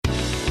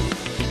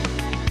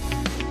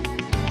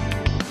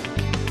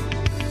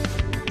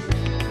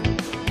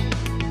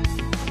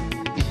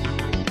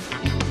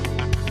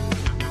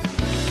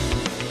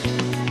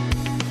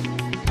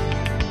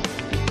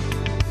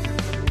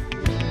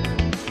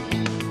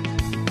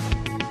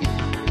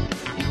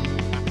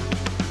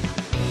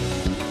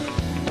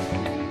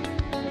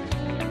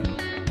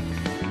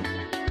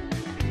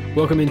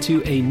Welcome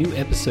into a new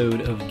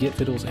episode of Get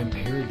Fiddles and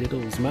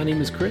Paradiddles. My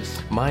name is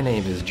Chris. My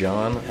name is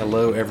John.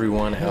 Hello,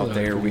 everyone out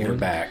there. Everyone. We are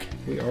back.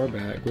 We are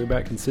back. We're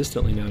back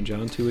consistently now,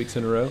 John. 2 weeks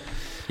in a row.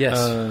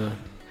 Yes.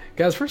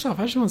 Guys, first off,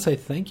 I just want to say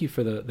thank you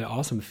for the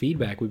awesome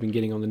feedback we've been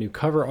getting on the new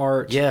cover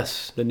art.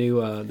 Yes. The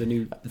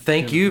new.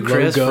 Thank you,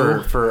 Chris,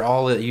 logo. for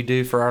all that you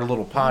do for our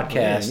little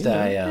podcast.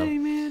 Hey,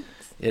 man.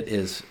 It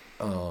is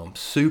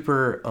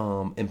super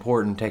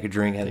important. Take a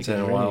drink once in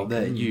a while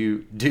that you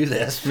do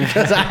this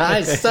because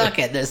I suck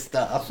at this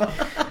stuff.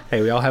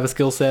 Hey, we all have a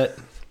skill set.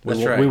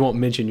 That's right. We won't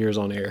mention yours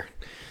on air.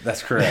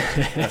 That's correct.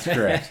 That's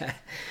correct.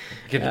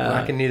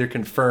 I can neither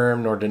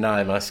confirm nor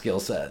deny my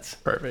skill sets.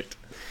 Perfect.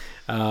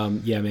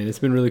 Yeah, man, it's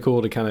been really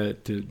cool to kind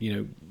of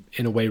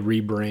in a way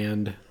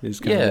rebrand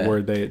is kind of the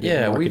word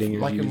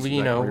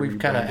we've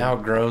kind of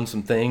outgrown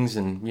some things,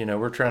 and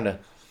we're trying to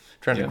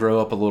grow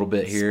up a little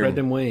bit here. Spread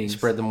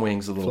them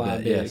wings a little Fly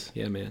bit. big. Yes.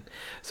 Yeah, man.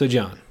 So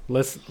John,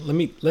 let's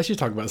just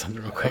talk about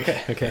something real quick.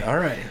 Okay. All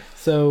right.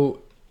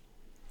 So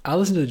I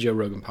listen to the Joe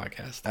Rogan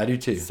podcast. I do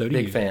too. So do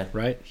Big you, fan.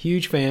 right?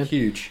 Huge fan.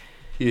 Huge.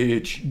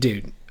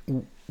 Dude,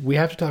 we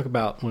have to talk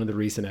about one of the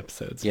recent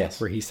episodes.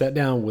 Yes. Where he sat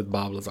down with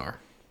Bob Lazar.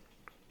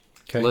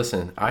 Okay.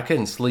 Listen, I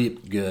couldn't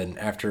sleep good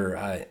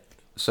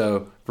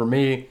so for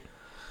me,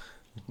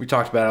 we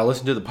talked about it. I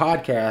listened to the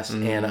podcast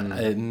and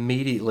I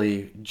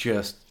immediately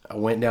I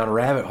went down a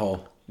rabbit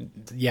hole.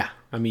 Yeah.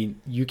 I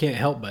mean, you can't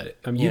help but it.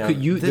 I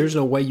mean, there's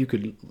no way you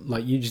could,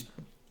 you just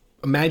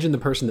imagine the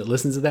person that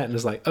listens to that and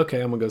is like,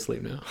 okay, I'm going to go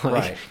sleep now.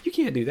 Right. You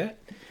can't do that.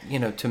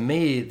 To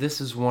me, this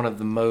is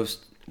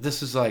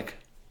like,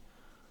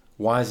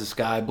 why is the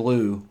sky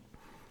blue?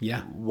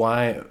 Yeah.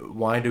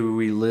 Why do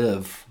we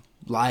live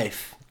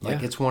life?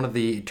 It's one of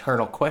the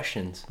eternal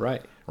questions.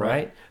 Right?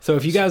 So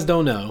if you guys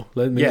don't know,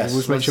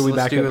 let's make sure we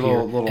back up here.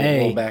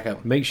 Little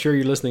backup. Make sure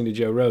you're listening to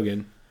Joe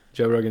Rogan.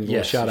 Joe Rogan's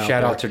a shout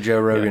out to Joe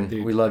Rogan.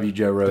 We love you,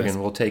 Joe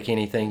Rogan. We'll take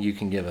anything you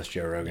can give us,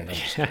 Joe Rogan.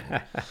 Listen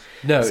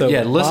to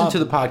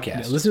the podcast.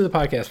 Yeah, listen to the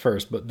podcast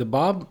first. But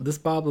this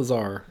Bob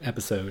Lazar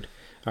episode.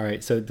 All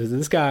right, so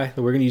this guy,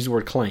 we're going to use the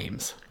word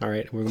claims. All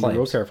right, we're going to be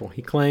real careful.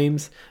 He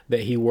claims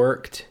that he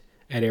worked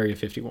at Area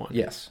 51.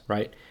 Yes.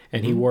 Right?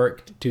 And he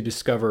worked to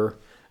discover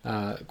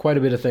quite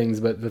a bit of things,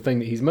 but the thing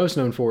that he's most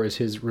known for is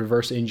his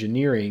reverse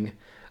engineering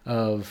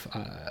of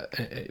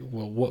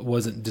what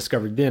wasn't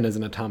discovered then as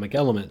an atomic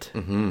element,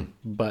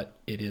 but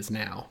it is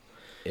now.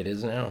 It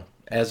is now.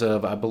 As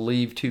of, I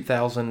believe,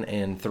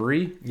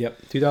 2003?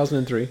 Yep,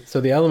 2003.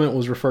 So the element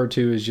was referred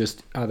to as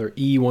just either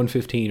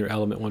E115 or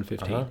element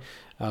 115.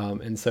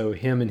 And so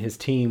him and his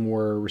team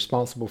were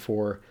responsible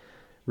for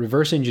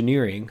reverse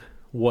engineering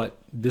what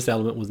this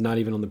element was not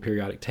even on the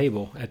periodic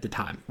table at the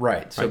time.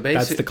 Right. So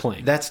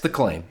basically, that's the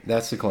claim.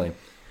 That's the claim.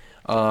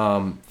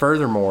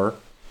 Furthermore,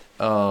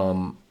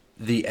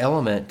 the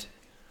element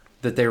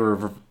that they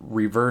were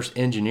reverse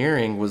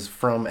engineering was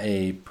from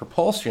a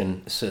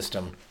propulsion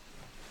system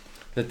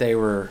that they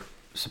were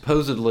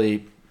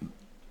supposedly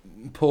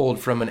pulled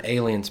from an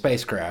alien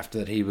spacecraft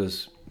that he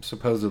was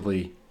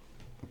supposedly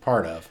a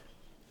part of.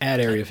 At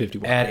Area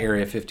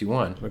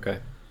 51. Okay.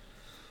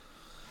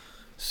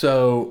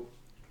 So,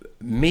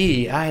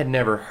 I had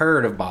never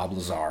heard of Bob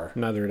Lazar.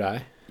 Neither had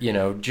I.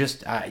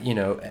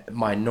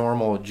 My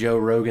normal Joe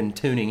Rogan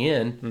tuning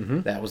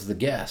in, that was the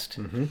guest.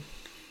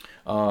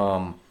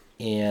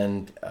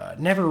 And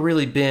never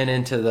really been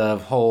into the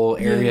whole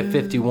Area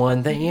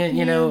 51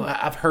 thing.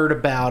 I've heard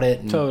about it.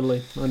 And,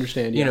 totally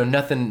understand.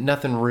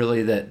 Nothing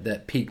really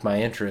that piqued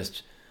my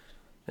interest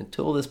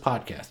until this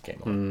podcast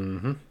came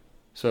on.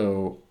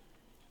 So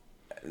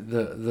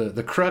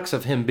the crux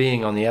of him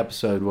being on the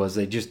episode was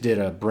they just did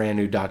a brand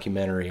new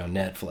documentary on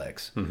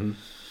Netflix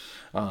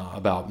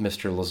about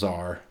Mr.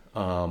 Lazar.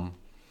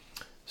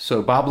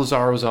 So Bob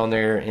Lazar was on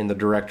there and the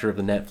director of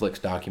the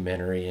Netflix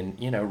documentary,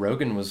 and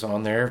Rogan was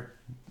on there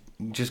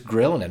just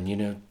grilling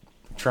him,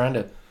 trying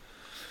to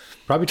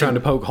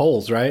poke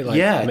holes, right?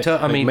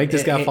 Make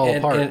this guy fall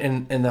apart.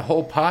 And the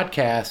whole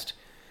podcast,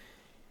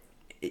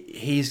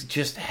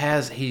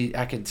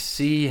 I could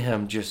see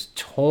him just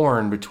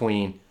torn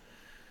between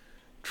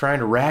trying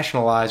to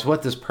rationalize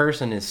what this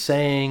person is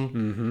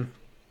saying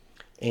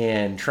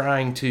and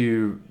trying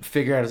to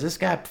figure out, is this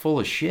guy full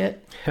of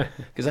shit?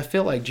 Because I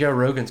feel like Joe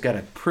Rogan's got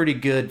a pretty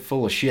good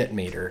full of shit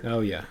meter. Oh,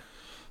 yeah.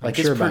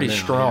 It's pretty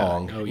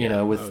strong,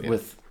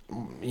 with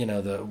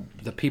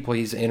the people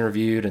he's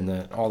interviewed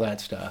and all that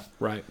stuff.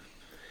 Right.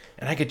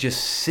 And I could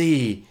just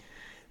see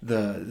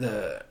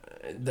the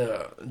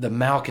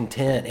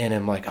malcontent in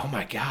him, like, oh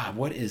my God,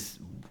 what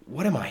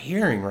am I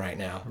hearing right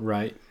now?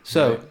 Right.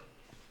 So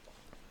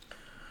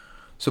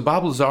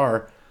Bob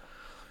Lazar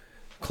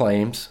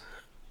claims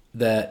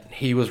that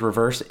he was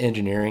reverse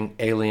engineering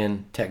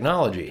alien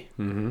technology.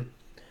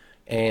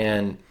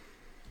 And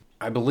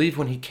I believe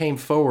when he came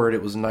forward,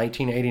 it was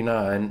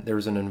 1989, there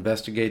was an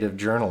investigative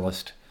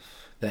journalist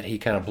that he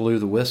kind of blew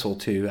the whistle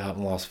to out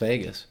in Las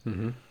Vegas.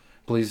 I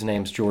believe his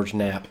name's George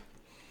Knapp.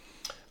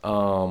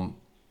 So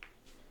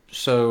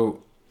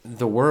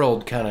the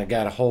world kind of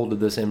got a hold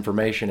of this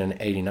information in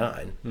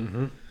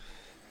 89.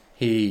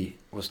 He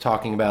was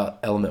talking about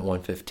element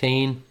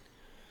 115.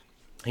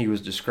 He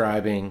was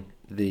describing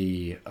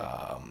the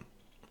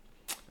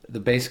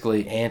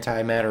basically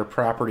antimatter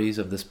properties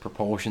of this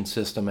propulsion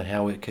system and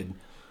how it could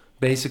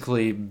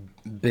basically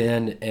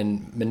bend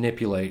and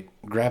manipulate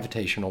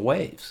gravitational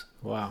waves.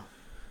 Wow.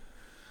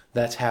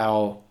 That's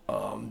how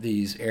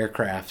these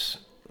aircrafts,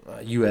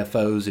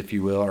 UFOs, if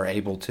you will, are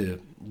able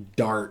to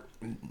dart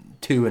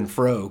to and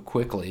fro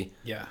quickly.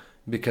 Yeah.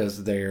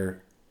 Because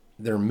they're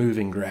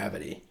moving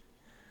gravity.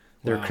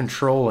 They're Wow.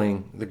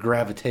 controlling the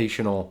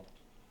gravitational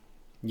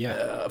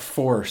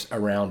force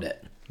around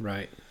it.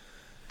 Right.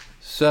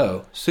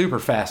 So, super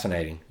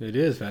fascinating. It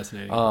is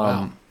fascinating.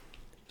 Wow.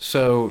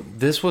 So,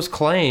 this was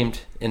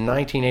claimed in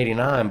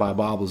 1989 by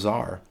Bob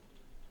Lazar.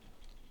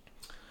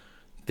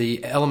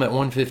 The element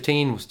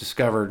 115 was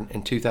discovered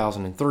in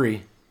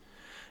 2003,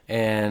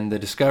 and the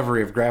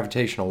discovery of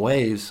gravitational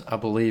waves, I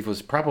believe,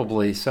 was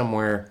probably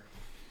somewhere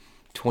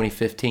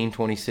 2015,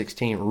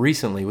 2016,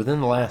 recently,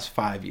 within the last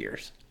 5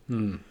 years.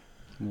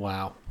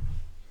 Wow.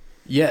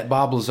 Yet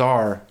Bob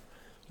Lazar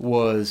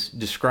was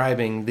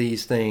describing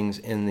these things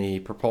in the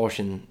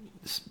propulsion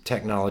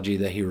technology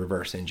that he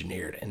reverse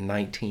engineered in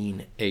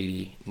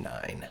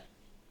 1989.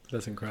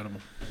 That's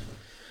incredible.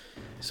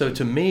 So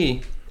to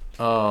me,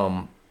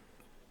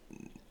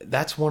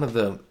 that's one of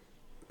the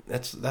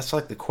that's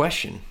like the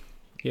question.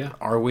 Yeah.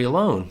 Are we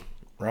alone?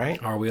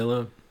 Right? Are we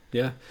alone?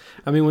 Yeah.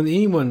 I mean, when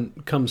anyone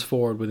comes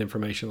forward with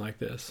information like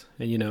this,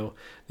 and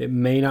it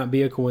may not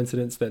be a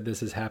coincidence that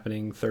this is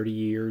happening 30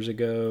 years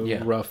ago,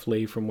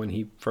 roughly, from when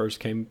he first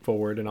came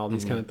forward and all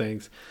these kind of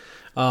things.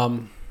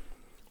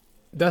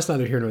 That's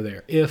neither here nor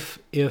there.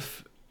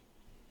 If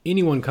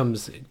anyone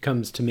comes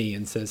to me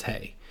and says,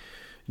 "Hey,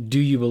 do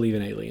you believe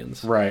in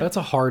aliens?" Right. That's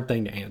a hard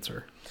thing to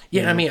answer.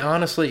 Yeah, I mean,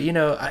 honestly,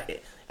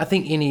 I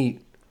think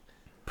any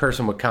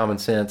person with common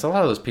sense, a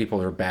lot of those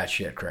people are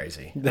batshit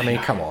crazy. I mean,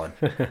 come on.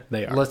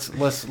 They are.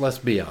 Let's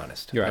be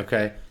honest. You're right.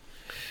 Okay.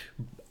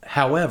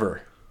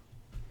 However,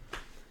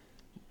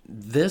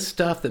 this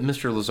stuff that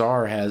Mr.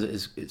 Lazar has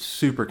is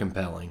super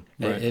compelling.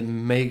 Right. It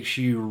makes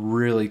you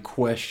really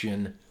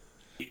question.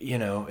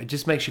 It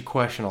just makes you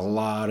question a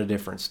lot of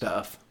different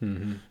stuff.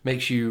 Mm-hmm.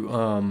 Makes you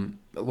a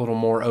little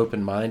more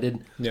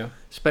open-minded. Yeah.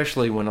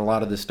 Especially when a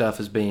lot of this stuff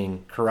is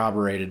being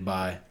corroborated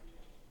by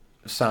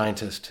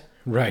scientists.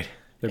 Right.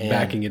 They're And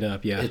backing it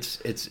up. Yeah.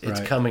 It's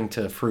Right. coming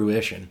to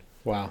fruition.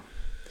 Wow.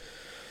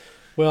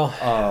 Well,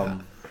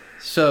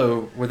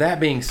 So with that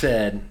being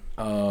said,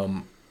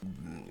 go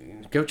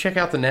check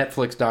out the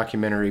Netflix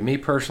documentary. Me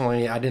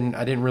personally, I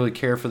didn't really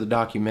care for the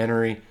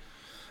documentary.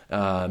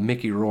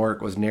 Mickey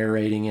Rourke was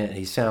narrating it.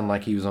 He sounded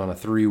like he was on a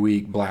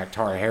 3-week black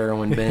tar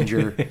heroin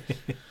binger.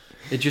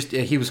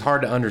 He was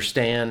hard to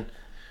understand,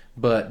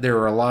 but there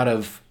were a lot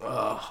of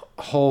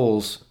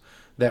holes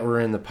that were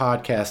in the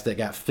podcast that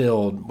got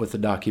filled with the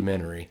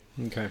documentary.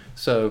 okay.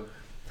 So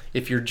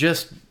if you're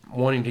just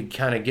wanting to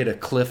kind of get a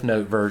Cliff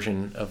Note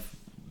version of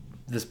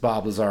this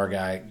Bob Lazar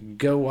guy,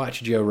 go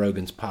watch Joe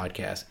Rogan's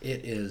podcast.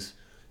 It is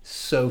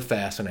so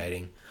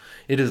fascinating.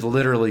 It has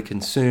literally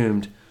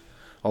consumed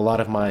a lot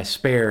of my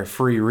spare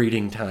free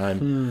reading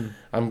time.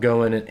 I'm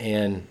going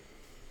and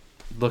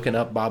looking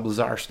up Bob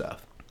Lazar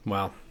stuff.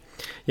 Wow.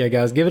 Yeah,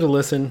 guys, give it a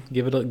listen.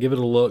 Give it a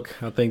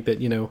look. I think that,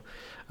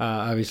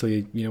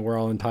 obviously, we're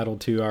all entitled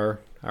to our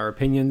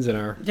opinions and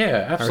our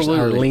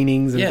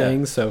leanings and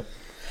things. So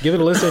give it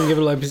a listen. Give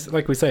it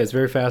like we say, it's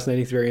very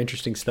fascinating. It's very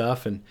interesting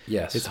stuff, and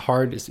yes, it's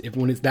hard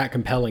when it's that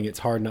compelling. It's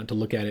hard not to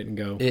look at it and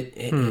go. It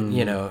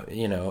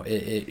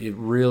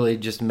really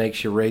just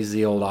makes you raise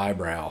the old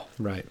eyebrow.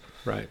 Right.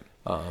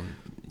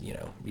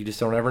 You just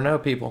don't ever know,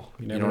 people.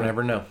 You don't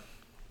ever know.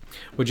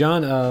 Well,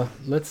 John,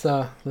 let's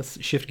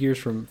shift gears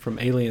from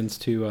aliens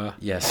to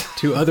yes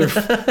to other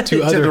to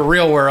the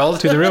real world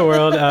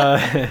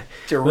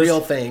to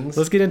real things.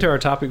 Let's get into our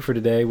topic for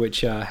today,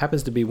 which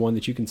happens to be one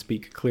that you can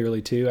speak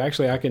clearly to.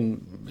 Actually, I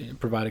can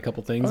provide a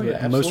couple things,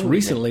 but most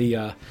recently,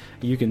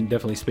 you can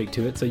definitely speak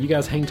to it. So you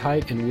guys hang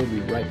tight, and we'll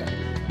be right back.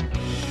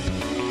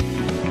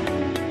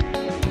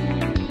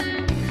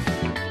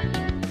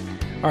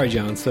 All right,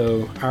 John.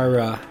 So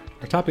our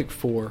topic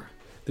for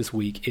this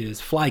week is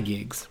fly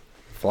gigs.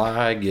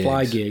 Fly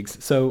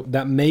gigs. So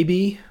that may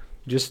be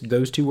just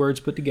those two words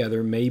put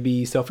together, may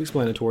be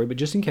self-explanatory, but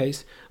just in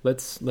case,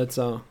 let's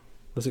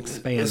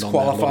expand Let's on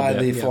qualify that a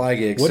little the bit. fly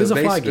gig. What so is a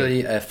fly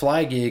basically, gig? a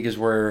fly gig is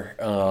where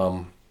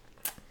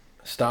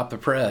stop the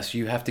press.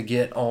 You have to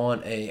get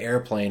on a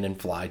airplane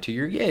and fly to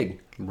your gig,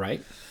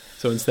 Right.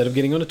 So instead of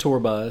getting on a tour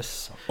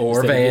bus or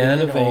instead of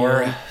getting in van,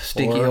 or a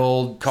stinky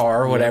old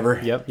car, or whatever.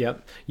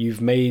 Yep.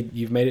 You've made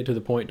it to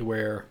the point to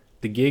where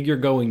the gig you're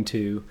going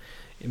to,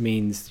 it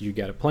means you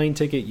got a plane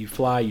ticket, you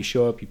fly, you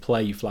show up, you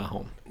play, you fly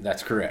home.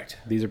 That's correct.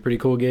 These are pretty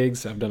cool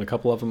gigs. I've done a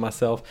couple of them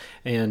myself.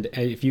 And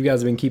if you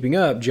guys have been keeping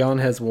up, John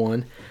has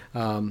one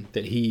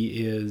that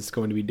he is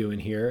going to be doing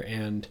here.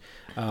 And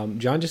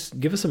John, just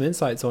give us some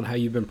insights on how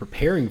you've been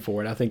preparing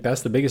for it. I think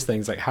that's the biggest thing.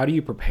 Is like, how do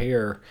you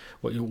prepare?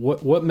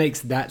 What makes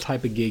that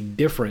type of gig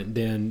different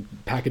than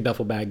pack a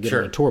duffel bag, get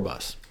on a tour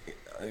bus?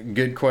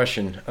 Good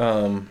question.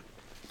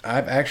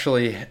 I've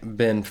actually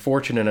been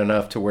fortunate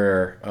enough to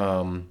where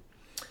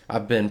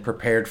I've been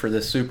prepared for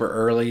this super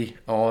early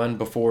on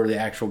before the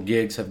actual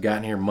gigs have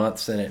gotten here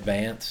months in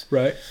advance.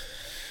 Right.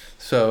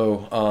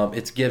 So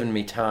it's given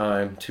me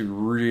time to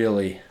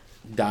really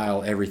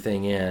dial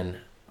everything in.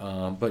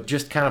 But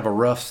just kind of a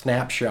rough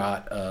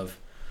snapshot of,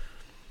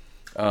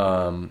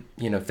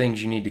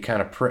 things you need to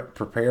kind of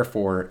prepare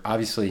for.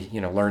 Obviously,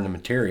 learn the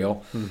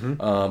material.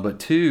 Mm-hmm. But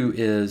two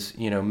is,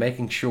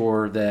 making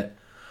sure that,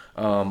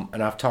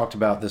 and I've talked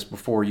about this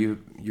before, your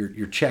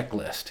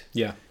checklist.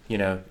 Yeah.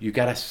 You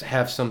got to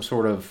have some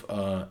sort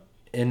of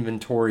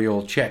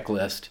inventorial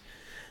checklist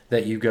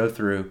that you go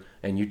through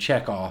and you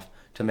check off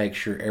to make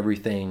sure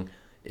everything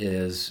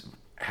is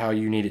how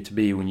you need it to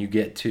be when you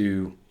get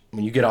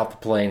off the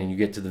plane and you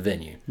get to the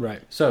venue.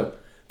 Right. So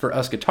for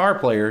us guitar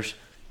players,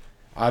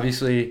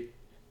 obviously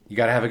you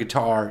got to have a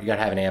guitar, you got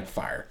to have an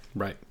amplifier.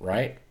 Right.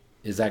 Right?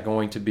 Is that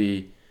going to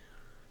be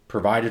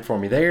provided for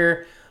me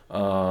there?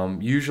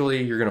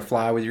 Usually you're going to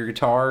fly with your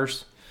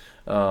guitars.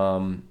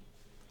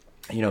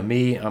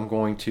 Me, I'm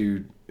going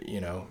to,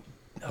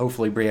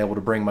 hopefully be able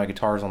to bring my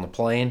guitars on the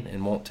plane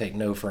and won't take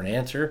no for an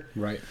answer.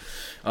 Right.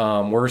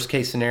 Worst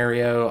case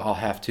scenario, I'll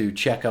have to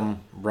check them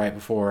right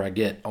before I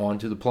get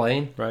onto the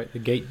plane. Right.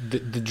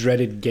 The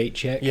dreaded gate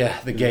check. Yeah,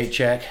 the gate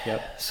check.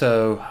 Yep.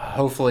 So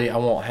hopefully I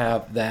won't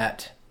have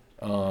that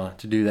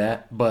to do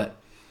that. But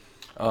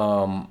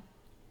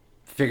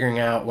figuring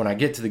out when I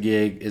get to the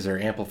gig, is there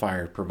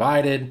amplifier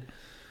provided?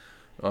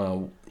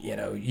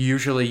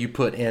 Usually you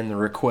put in the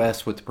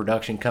request with the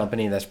production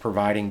company that's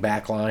providing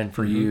backline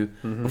for you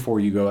before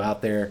you go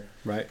out there.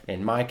 Right.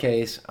 In my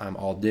case, I'm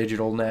all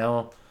digital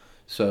now.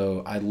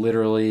 So I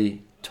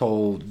literally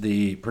told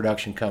the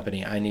production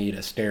company I need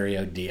a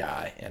stereo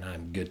DI and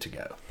I'm good to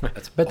go.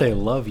 That's bet they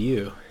love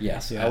you.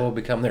 Yes, Yeah. I will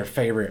become their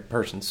favorite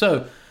person.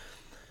 So,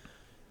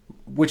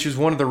 which is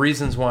one of the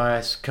reasons why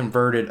I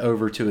converted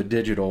over to a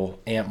digital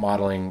amp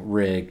modeling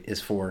rig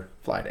is for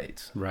flight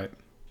aids. Right.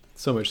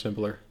 So much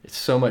simpler. It's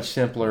so much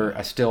simpler.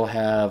 I still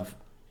have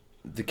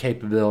the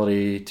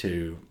capability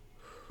to,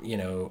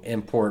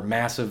 import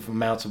massive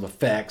amounts of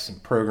effects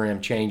and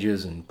program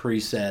changes and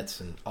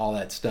presets and all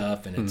that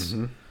stuff. And it's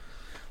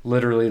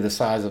literally the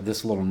size of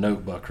this little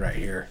notebook right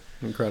here.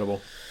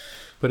 Incredible.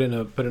 Put in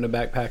a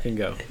backpack and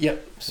go.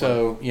 Yep.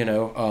 So,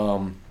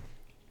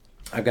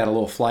 I've got a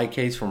little flight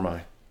case for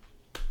my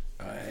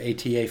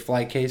ATA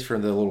flight case for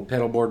the little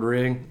pedal board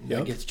rig. Yep.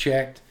 That gets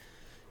checked.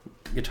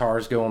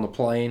 Guitars go on the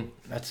plane.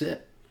 That's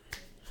it.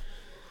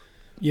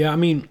 Yeah, I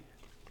mean,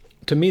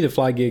 to me, the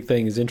fly gig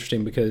thing is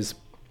interesting because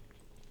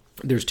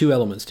there's two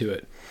elements to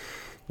it.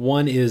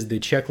 One is the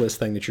checklist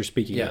thing that you're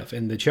speaking of,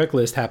 and the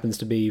checklist happens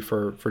to be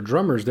for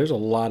drummers. There's a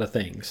lot of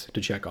things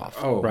to check off.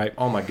 Oh, right.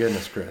 Oh my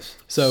goodness, Chris.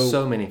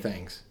 So many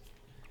things.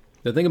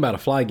 The thing about a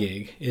fly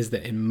gig is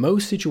that in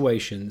most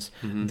situations,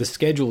 the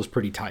schedule is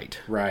pretty tight.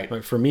 Right.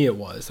 Like for me, it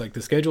was like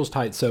the schedule's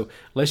tight. So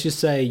let's just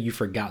say you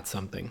forgot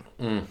something.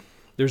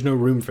 There's no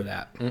room for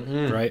that,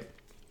 right?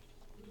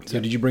 So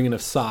did you bring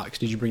enough socks?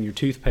 Did you bring your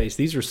toothpaste?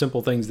 These are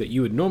simple things that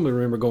you would normally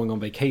remember going on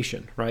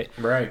vacation, right?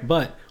 Right.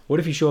 But what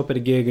if you show up at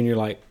a gig and you're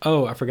like,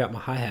 oh, I forgot my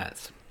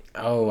hi-hats.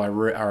 Oh,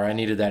 I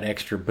needed that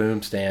extra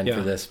boom stand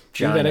for this.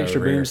 Need that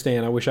extra boom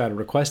stand. I wish I had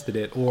requested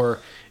it. Or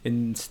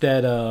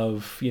instead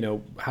of,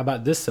 how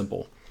about this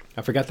simple?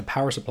 I forgot the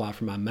power supply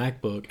for my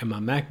MacBook, and my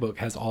MacBook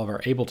has all of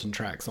our Ableton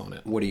tracks on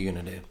it. What are you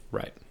going to do?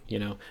 Right.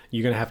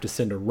 You're going to have to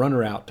send a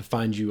runner out to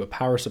find you a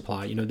power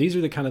supply. These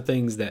are the kind of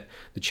things that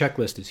the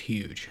checklist is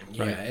huge.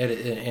 Right? Yeah,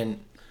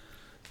 and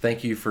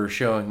thank you for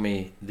showing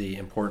me the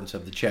importance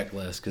of the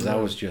checklist because I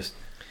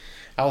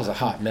was a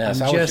hot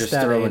mess. I'm just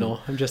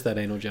that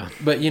anal, John.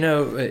 But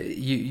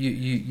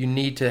you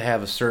need to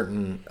have a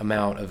certain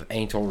amount of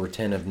anal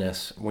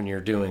retentiveness when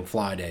you're doing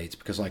fly dates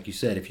because, like you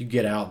said, if you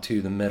get out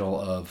to the middle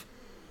of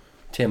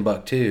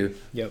Timbuktu,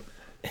 yep,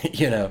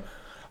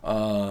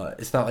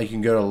 it's not like you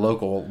can go to a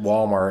local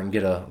Walmart and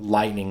get a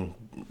lightning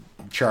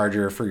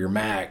charger for your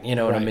Mac. You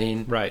know what I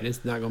mean? Right.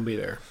 It's not going to be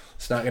there.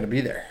 It's not going to be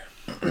there.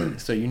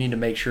 So you need to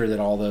make sure that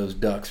all those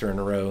ducks are in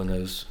a row and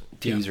those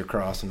T's are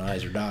crossed and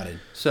I's are dotted.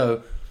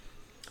 So,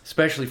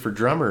 especially for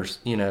drummers,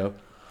 if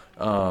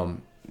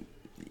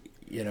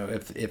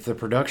the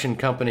production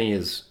company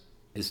is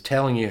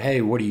telling you,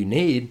 hey, what do you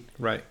need?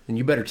 Right. Then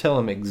you better tell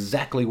them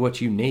exactly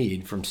what you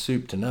need from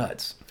soup to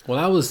nuts. Well,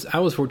 I was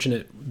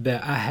fortunate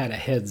that I had a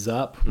heads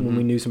up when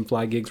we knew some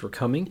fly gigs were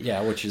coming.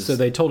 Yeah, which is... So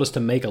they told us to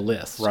make a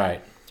list.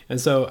 Right.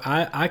 And so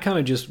I kind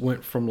of just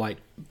went from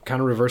kind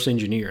of reverse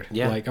engineered.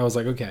 Yeah. I was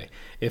like, okay,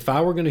 if I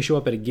were going to show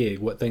up at a gig,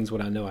 what things would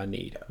I know I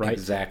need? Right.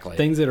 Exactly.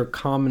 Things that are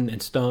common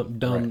and dumb,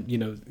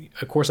 right.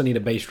 Of course I need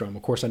a bass drum.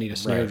 Of course I need a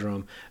snare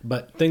drum.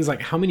 But things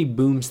like how many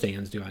boom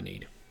stands do I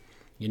need?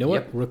 You know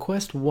what? Yep.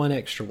 Request one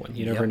extra one.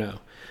 You never know.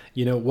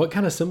 What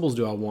kind of cymbals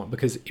do I want?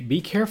 Because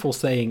be careful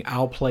saying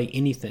I'll play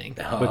anything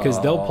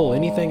because they'll pull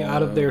anything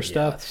out of their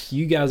stuff.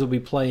 You guys will be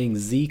playing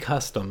Z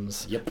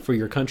customs for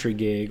your country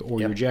gig or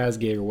your jazz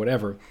gig or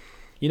whatever.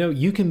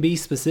 you can be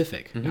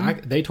specific.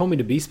 They told me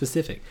to be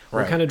specific. What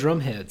Right. kind of drum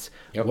heads?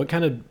 Yep. What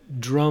kind of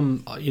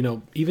drum,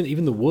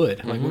 even the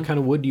wood. Like, what kind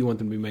of wood do you want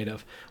them to be made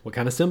of? What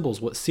kind of cymbals?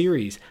 What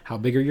series? How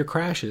big are your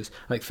crashes?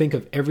 Like, think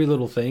of every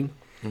little thing.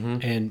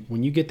 And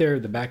when you get there,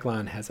 the back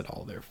line has it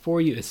all there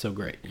for you. It's so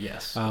great.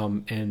 Yes. I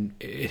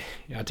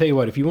tell you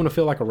what, if you want to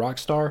feel like a rock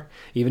star,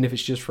 even if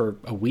it's just for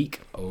a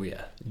week, Oh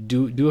yeah.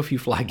 do a few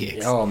fly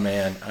gigs. Oh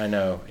man, I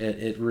know.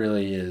 It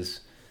really is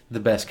the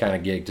best kind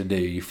of gig to do.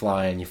 You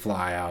fly in, you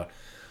fly out.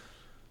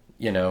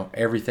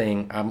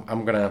 Everything.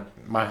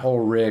 My whole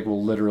rig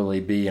will literally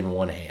be in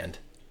one hand.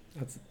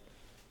 That's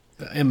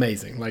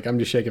amazing. Like, I'm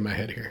just shaking my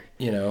head here.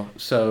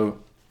 So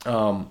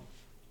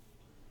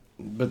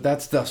but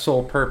that's the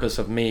sole purpose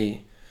of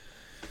me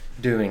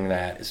doing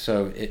that.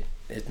 So it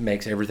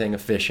makes everything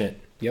efficient.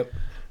 Yep.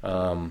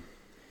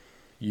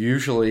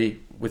 Usually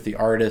with the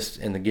artists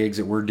and the gigs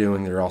that we're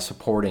doing, they're all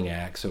supporting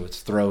acts. So it's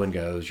throw and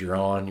goes. You're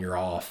on, you're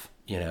off,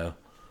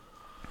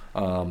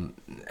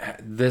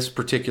 This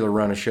particular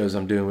run of shows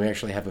I'm doing, we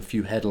actually have a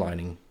few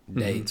headlining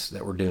dates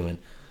that we're doing.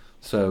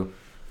 So,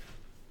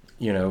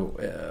 it's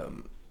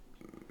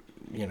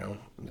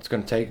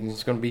going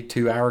to be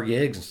 2-hour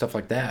gigs and stuff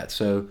like that.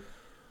 So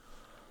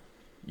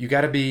you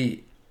got to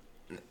be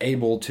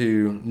able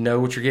to know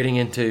what you're getting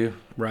into.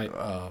 Right.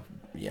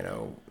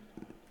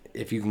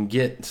 If you can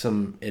get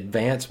some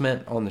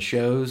advancement on the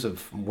shows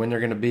of when they're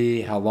going to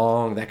be, how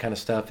long, that kind of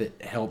stuff, it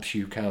helps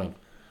you kind of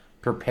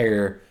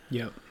prepare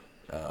Yep.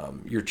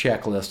 Your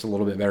checklist a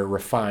little bit better,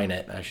 refine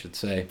it, I should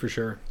say. For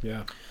sure.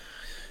 Yeah.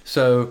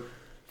 So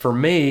for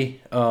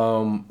me,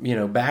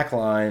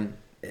 backline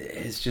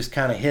is just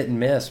kind of hit and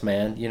miss,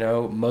 man.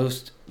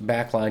 Most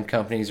backline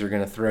companies are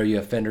going to throw you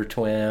a Fender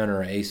Twin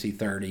or an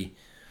AC30.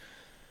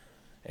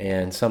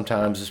 And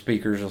sometimes the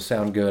speakers will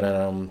sound good on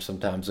them.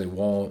 Sometimes they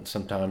won't.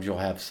 Sometimes you'll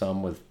have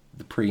some with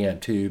the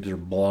preamp tubes are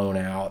blown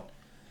out.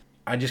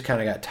 I just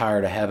kind of got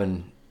tired of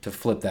having to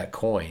flip that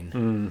coin.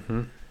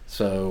 Mm-hmm.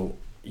 So,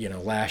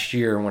 last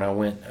year when I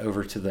went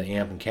over to the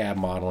amp and cab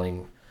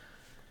modeling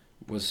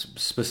was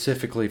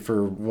specifically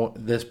for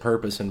this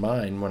purpose in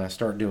mind when I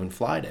start doing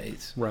fly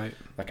dates. Right.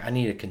 Like, I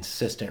need a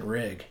consistent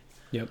rig.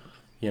 Yep.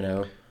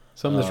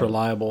 Something that's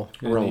reliable.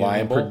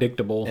 And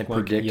predictable. And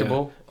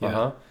predictable.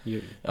 Yeah.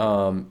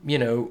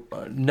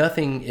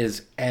 Nothing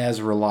is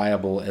as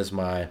reliable as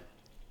my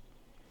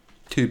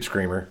tube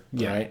screamer,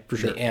 right? For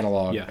sure. The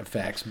analog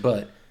effects,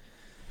 but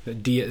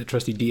the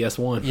trusty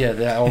DS1. Yeah,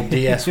 the old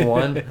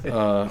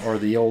DS1 or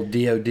the old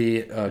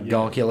DOD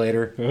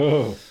gonkulator.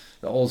 Oh.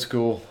 The old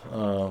school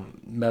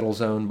Metal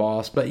Zone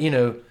Boss. But,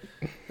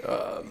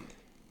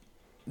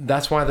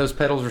 that's why those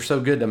pedals are so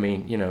good. I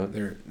mean,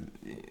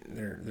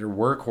 they're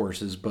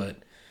workhorses, but,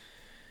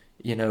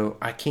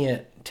 I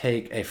can't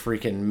take a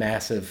freaking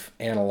massive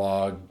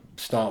analog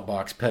stomp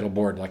box pedal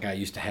board like I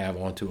used to have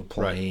onto a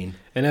plane. Right.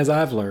 And as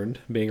I've learned,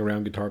 being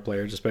around guitar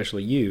players,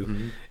 especially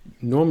you,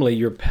 normally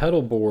your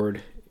pedal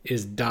board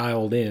is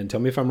dialed in. Tell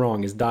me if I'm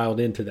wrong. Is dialed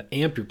into the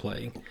amp you're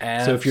playing.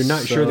 Absolutely. So if you're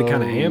not sure the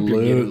kind of amp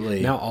you're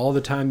getting, now all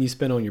the time you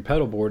spend on your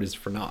pedal board is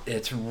for naught.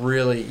 It's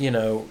really,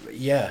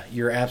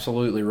 you're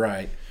absolutely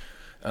right.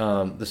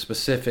 The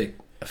specific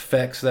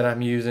effects that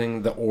I'm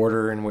using, the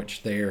order in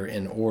which they're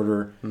in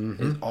order,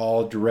 is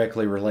all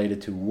directly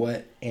related to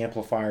what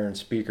amplifier and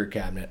speaker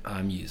cabinet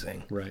I'm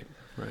using. Right.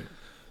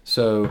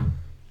 So,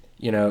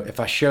 if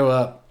I show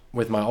up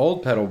with my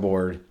old pedal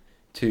board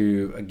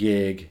to a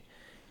gig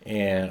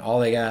and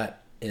all they got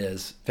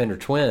is Fender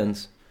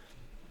Twins,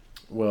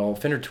 well,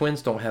 Fender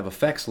Twins don't have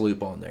effects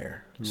loop on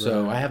there. Right.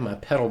 So I have my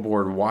pedal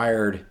board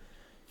wired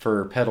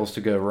for pedals to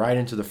go right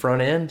into the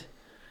front end,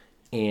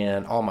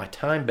 and all my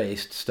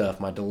time-based stuff,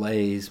 my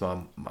delays,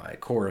 my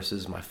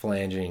choruses, my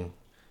flanging,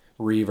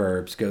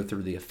 reverbs go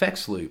through the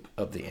effects loop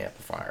of the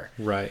amplifier.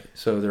 Right.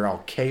 So they're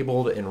all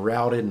cabled and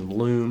routed and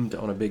loomed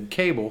on a big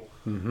cable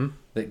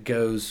that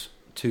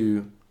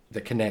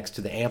connects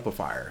to the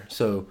amplifier.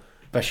 So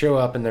if I show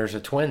up and there's a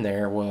twin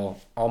there,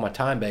 well, all my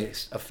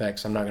time-based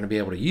effects I'm not going to be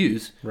able to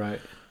use. Right.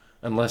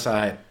 Unless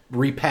I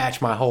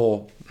repatch my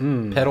whole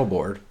pedal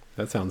board.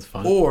 That sounds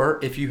fun. Or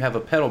if you have a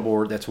pedal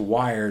board that's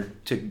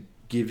wired to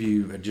give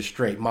you a just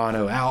straight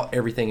mono out,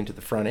 everything into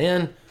the front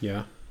end.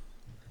 Yeah.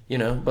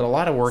 But a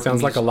lot of work...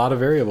 Sounds like a lot of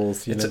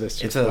variables. It's a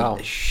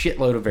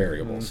shitload of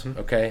variables,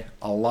 okay?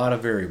 A lot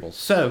of variables.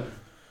 So,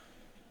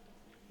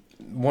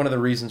 one of the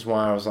reasons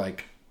why I was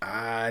like,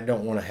 I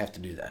don't want to have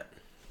to do that.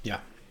 Yeah.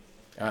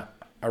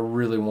 I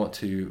really want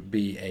to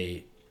be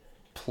a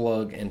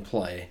plug and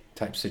play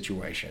type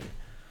situation.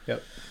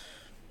 Yep.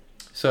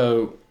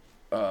 So,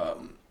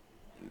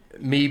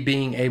 me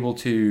being able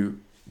to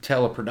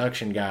tell a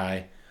production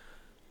guy,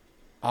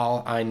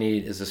 all I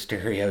need is a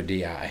stereo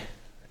DI,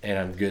 and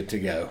I'm good to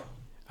go.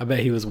 I bet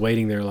he was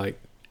waiting there like,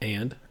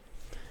 and?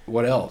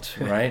 What else,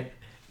 right?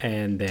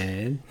 And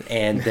then?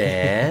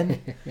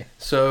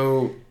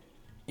 So,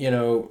 and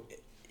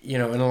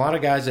a lot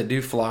of guys that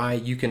do fly,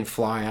 you can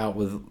fly out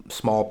with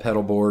small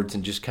pedal boards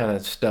and just kind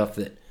of stuff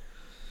that,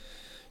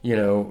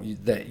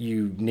 that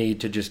you need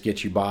to just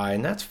get you by.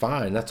 And that's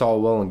fine. That's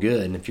all well and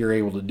good. And if you're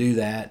able to do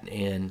that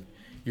and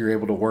you're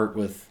able to work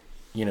with,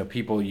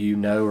 people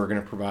are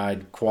going to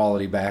provide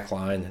quality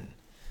backline. And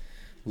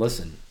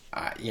listen,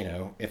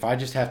 if I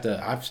just have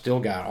to, I've still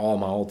got all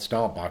my old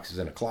stomp boxes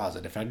in a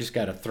closet. If I just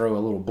got to throw a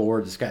little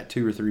board that's got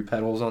 2 or 3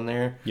 pedals on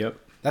there, yep,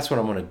 that's what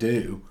I'm going to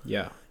do.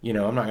 Yeah.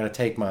 I'm not going to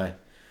take my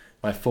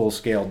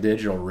full-scale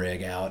digital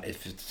rig out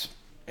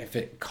if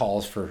it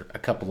calls for a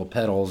couple of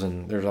pedals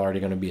and there's already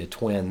going to be a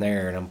twin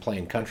there and I'm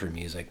playing country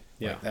music.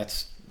 Yeah. Like,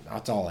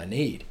 that's all I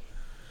need.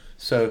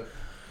 So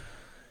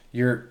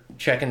you're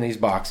checking these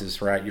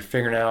boxes, right? You're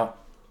figuring out,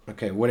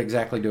 okay, what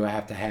exactly do I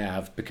have to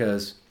have?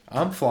 Because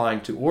I'm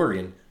flying to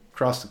Oregon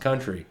across the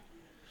country,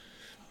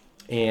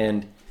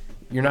 and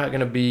I'm not going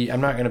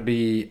to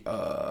be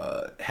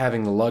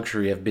having the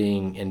luxury of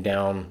being in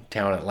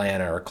downtown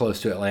Atlanta or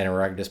close to Atlanta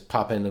where I can just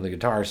pop into the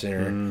Guitar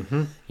Center.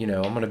 Mm-hmm. I'm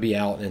going to be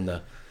out in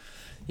the,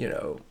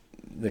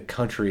 the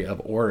country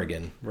of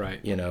Oregon. Right.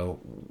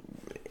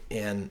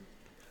 And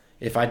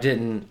if I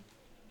didn't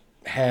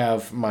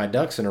have my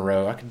ducks in a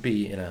row, I could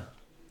be in a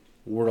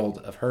world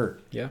of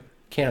hurt. Yeah.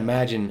 Can't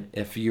imagine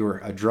if you were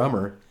a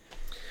drummer.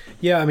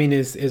 Yeah, I mean,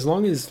 as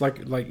long as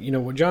like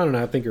what John and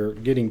I think are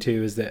getting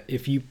to is that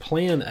if you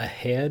plan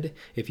ahead,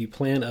 if you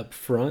plan up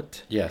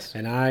front, yes,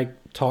 and I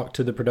talk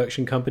to the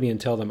production company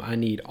and tell them I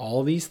need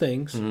all these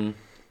things, mm-hmm.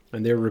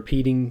 and they're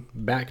repeating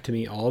back to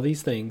me all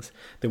these things,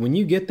 then when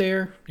you get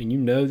there and you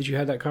know that you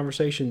had that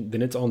conversation,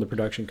 then it's on the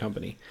production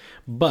company.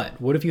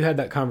 But what if you had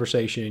that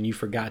conversation and you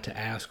forgot to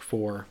ask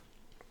for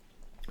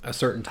a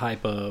certain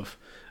type of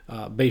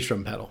bass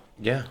drum pedal?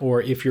 Yeah.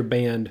 Or if your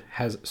band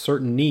has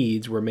certain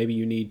needs where maybe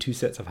you need 2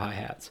 sets of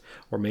hi-hats,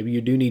 or maybe you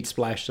do need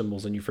splash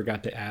cymbals and you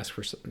forgot to ask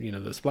for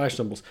the splash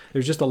cymbals.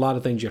 There's just a lot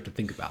of things you have to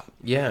think about.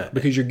 Yeah.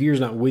 Because your gear's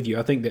not with you.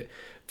 I think that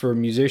for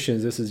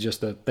musicians, this is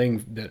just a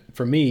thing that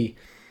for me,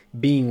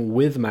 being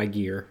with my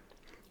gear,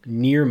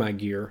 near my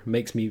gear,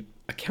 makes me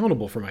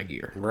accountable for my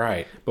gear.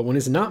 Right. But when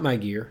it's not my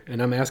gear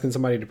and I'm asking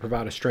somebody to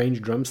provide a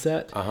strange drum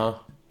set,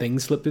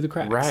 things slip through the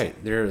cracks. Right.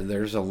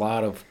 There's a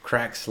lot of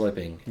crack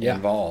slipping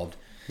involved.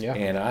 Yeah.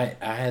 And I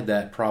had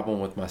that problem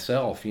with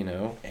myself,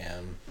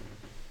 and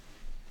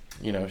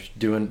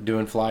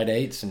doing fly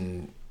dates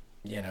and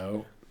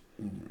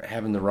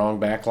having the wrong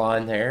back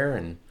line there,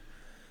 and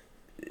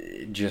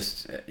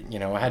just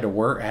I had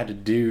to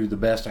do the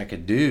best I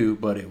could do,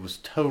 but it was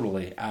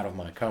totally out of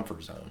my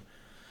comfort zone.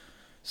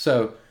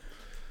 So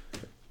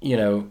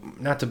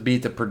not to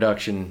beat the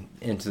production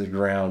into the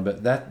ground,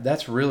 but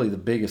that's really the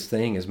biggest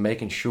thing, is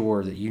making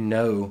sure that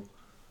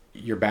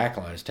your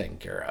backline is taken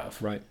care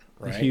of. Right.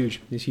 It's huge.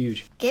 It's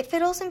huge. Get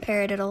Fiddles and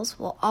Paradiddles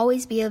will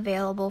always be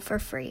available for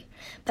free,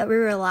 but we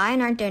rely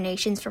on our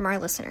donations from our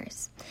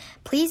listeners.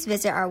 Please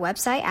visit our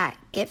website at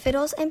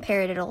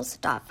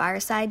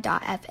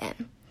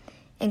getfiddlesandparadiddles.fireside.fm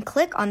and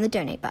click on the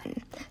donate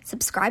button.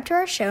 Subscribe to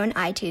our show on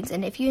iTunes,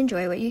 and if you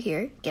enjoy what you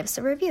hear, give us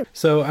a review.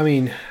 So, I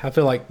mean, I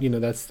feel like,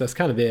 that's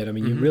kind of it. I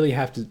mean, you really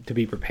have to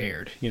be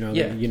prepared.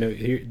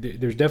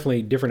 There's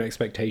definitely different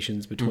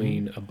expectations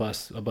between a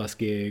bus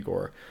gig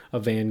or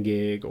a van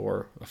gig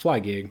or a fly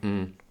gig.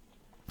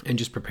 And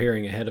just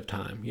preparing ahead of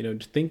time,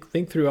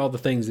 think through all the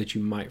things that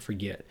you might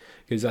forget,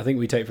 because I think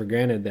we take for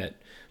granted that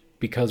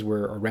because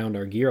we're around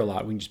our gear a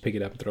lot, we can just pick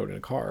it up and throw it in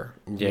a car.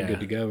 Yeah. We're good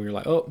to go. And you're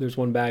like, oh, there's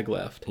one bag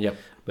left. Yep.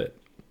 But,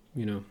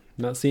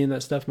 not seeing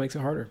that stuff makes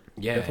it harder.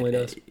 Yeah. Definitely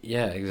does.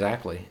 Yeah,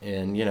 exactly.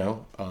 And, you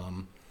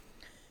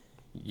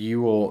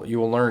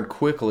will learn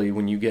quickly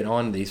when you get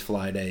on these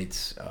fly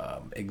dates,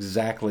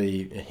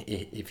 exactly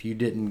if you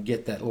didn't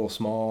get that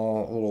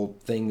little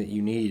thing that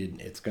you needed,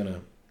 it's going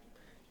to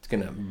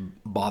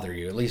bother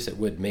you. At least it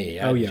would me.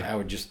 I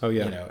would just,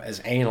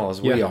 as anal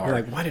as we are.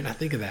 Like, why didn't I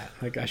think of that?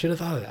 Like, I should have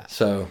thought of that.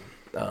 So,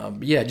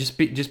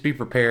 just be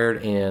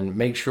prepared, and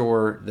make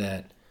sure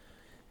that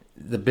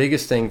the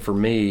biggest thing for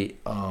me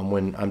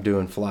when I'm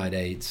doing fly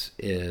dates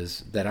is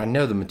that I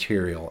know the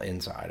material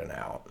inside and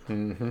out.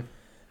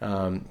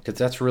 Because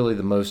that's really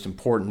the most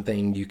important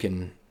thing. You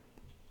can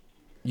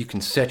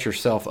set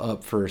yourself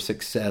up for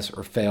success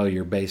or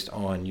failure based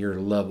on your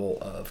level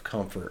of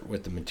comfort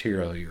with the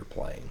material you're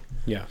playing.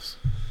 Yes.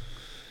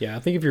 Yeah,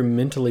 I think if you're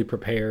mentally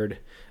prepared,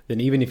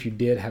 then even if you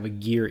did have a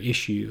gear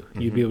issue,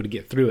 you'd be able to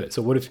get through it.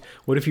 So what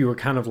if you were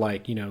kind of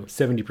like,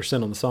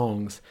 70% on the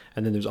songs,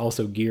 and then there's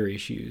also gear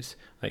issues?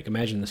 Like,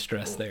 imagine the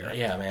stress there.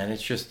 Yeah, man,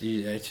 it's just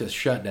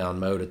shutdown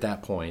mode at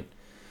that point.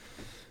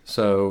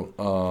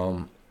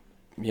 So,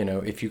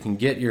 if you can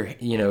get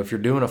if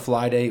you're doing a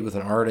fly date with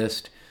an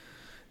artist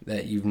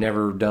that you've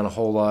never done a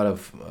whole lot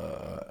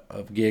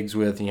of gigs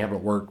with and you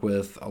haven't worked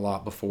with a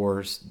lot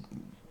before,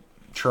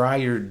 try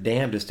your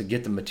damnedest to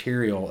get the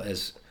material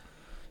as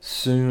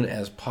soon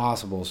as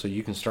possible so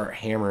you can start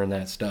hammering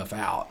that stuff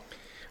out.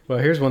 Well,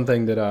 here's one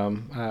thing that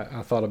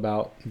I thought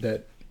about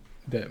that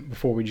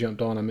before we jumped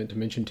on, I meant to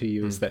mention to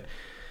you is that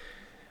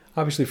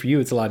obviously for you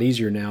it's a lot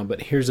easier now,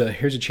 but here's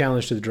a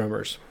challenge to the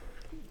drummers.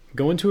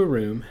 Go into a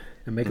room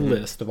and make a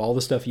list of all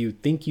the stuff you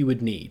think you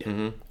would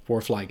need for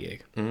a fly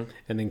gig. And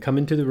then come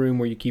into the room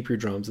where you keep your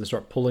drums and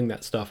start pulling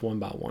that stuff one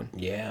by one.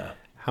 Yeah.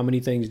 How many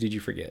things did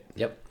you forget?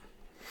 Yep.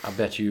 I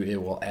bet you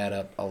it will add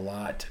up a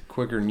lot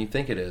quicker than you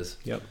think it is.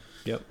 Yep.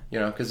 Yep. You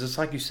know, because it's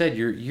like you said,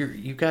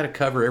 you got to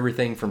cover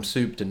everything from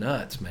soup to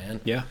nuts,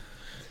 man. Yeah.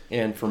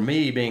 And for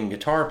me, being a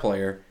guitar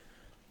player,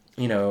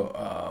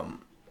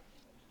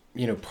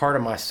 part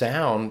of my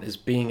sound is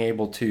being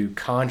able to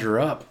conjure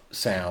up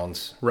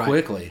sounds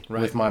quickly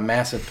with my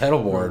massive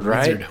pedal board,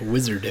 right?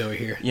 Wizard over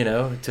here.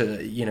 To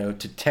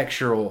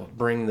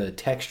bring the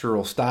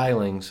textural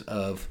stylings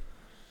of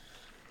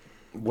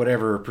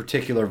whatever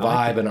particular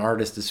vibe an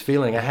artist is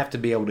feeling. I have to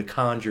be able to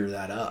conjure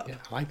that up. Yeah,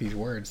 I like these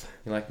words.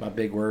 You like my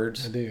big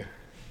words? I do.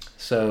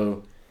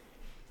 So,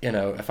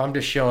 if I'm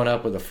just showing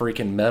up with a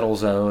freaking metal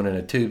zone and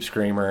a tube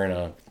screamer and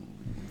a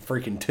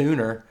freaking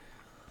tuner,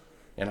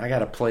 and I got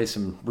to play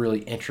some really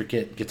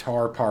intricate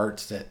guitar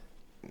parts that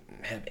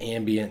have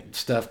ambient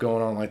stuff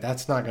going on, like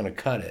that's not going to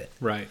cut it.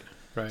 Right.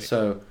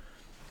 So,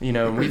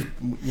 I'm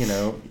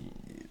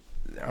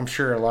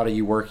sure a lot of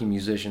you working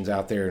musicians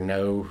out there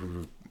know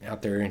who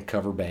out there in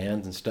cover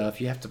bands and stuff.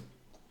 You have to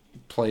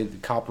play the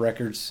cop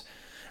records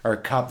or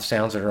cop the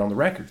sounds that are on the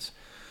records.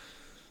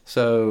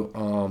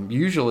 So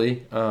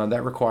usually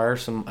that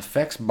requires some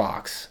effects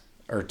box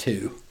or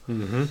two.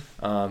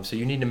 Mm-hmm. So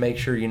you need to make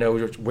sure you know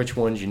which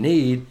ones you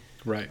need.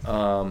 Right.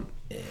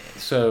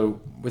 So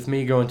with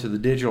me going to the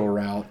digital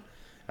route,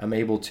 I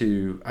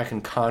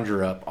can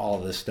conjure up all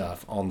this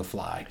stuff on the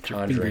fly,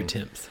 conjuring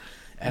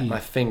at my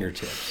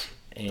fingertips,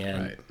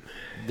 and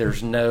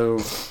there's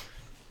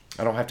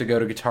I don't have to go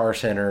to Guitar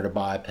Center to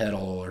buy a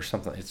pedal or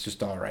something. It's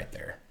just all right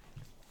there.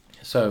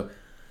 So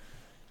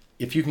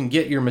if you can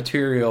get your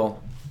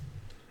material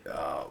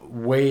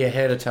way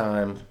ahead of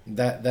time,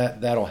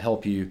 that'll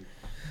help you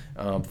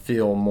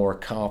feel more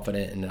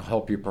confident and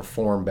help you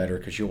perform better,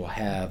 because you'll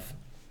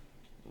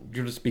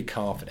just be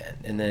confident.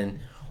 And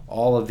then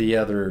all of the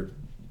other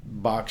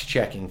box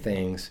checking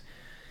things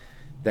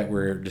that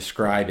we're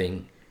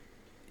describing,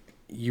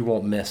 you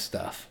won't miss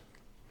stuff,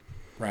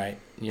 right?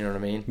 You know what I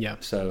mean? Yeah.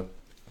 So,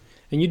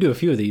 and you do a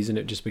few of these, and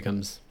it just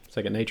becomes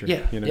second nature.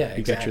 Yeah. You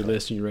Exactly. got your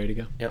list, and you're ready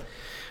to go. Yep.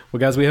 Well,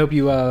 guys, we hope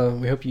you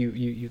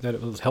that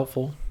it was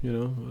helpful.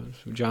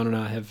 John and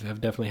I have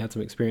definitely had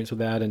some experience with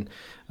that, and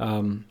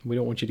we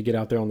don't want you to get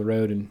out there on the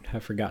road and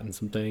have forgotten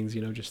some things.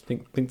 Just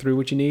think through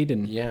what you need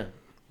and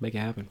make it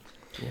happen.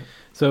 Yeah.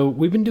 So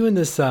we've been doing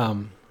this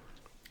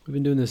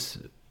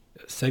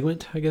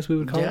segment, I guess we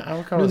would call it. I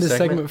would call it this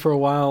segment. segment for a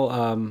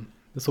while.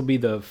 This will be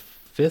the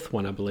 5th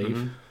one, I believe.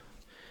 Mm-hmm.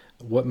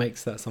 What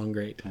makes that song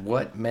great?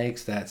 What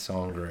makes that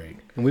song great?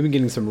 And we've been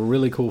getting some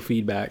really cool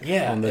feedback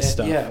on this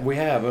stuff. Yeah, we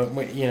have.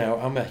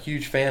 I'm a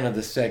huge fan of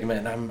this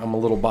segment. I'm a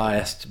little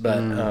biased, but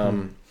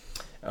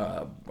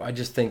I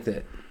just think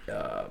that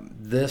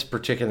this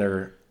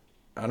particular,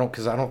 I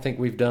don't think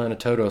we've done a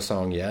Toto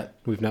song yet.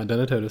 We've not done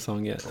a Toto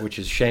song yet, which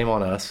is shame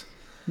on us.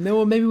 No,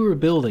 well, maybe we were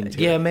building to it.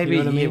 Yeah, maybe. You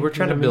know what I mean? We're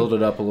trying to build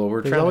it up a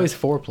little. There's always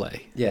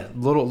foreplay. Yeah,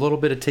 little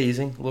bit of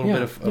teasing, a little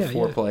bit of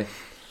foreplay.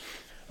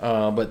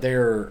 But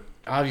they're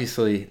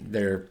obviously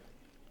we're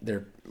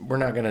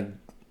not going to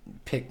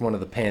pick one of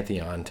the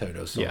Pantheon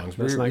Toto songs.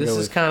 Yeah, this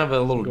is kind of a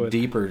little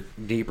deeper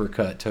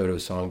cut Toto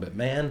song, but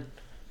man,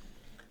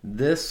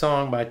 this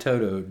song by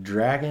Toto,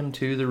 Drag Him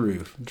to the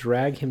Roof.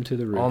 Drag Him to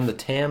the Roof. On the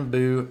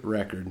Tamboo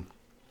record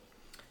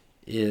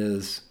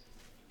is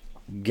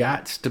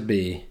gots to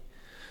be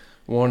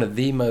one of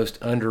the most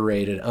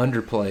underrated,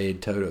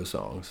 underplayed Toto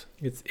songs.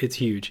 It's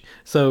huge.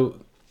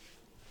 So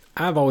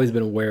I've always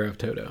been aware of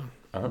Toto.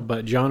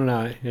 But John and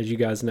I, as you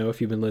guys know,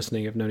 if you've been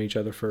listening, have known each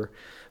other for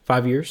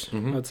 5 years,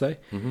 I'd say.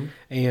 Mm-hmm.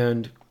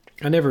 And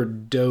I never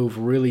dove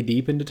really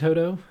deep into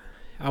Toto.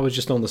 I was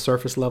just on the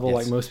surface level,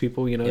 like most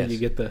people. You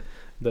get the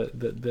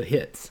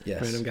hits.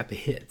 Yes. Right? I've got the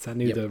hits. I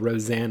knew the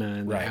Rosanna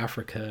and the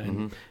Africa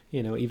and,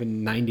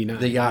 even 99.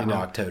 The Yacht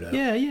Rock Toto.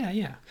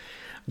 Yeah.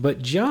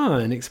 But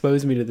John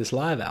exposed me to this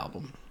live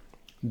album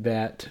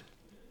that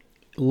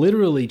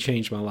literally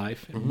changed my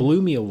life,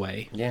 blew me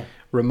away. Yeah.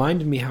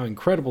 Reminded me how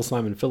incredible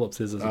Simon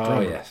Phillips is as a drummer.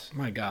 Oh, yes.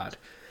 My God.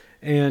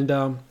 And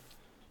the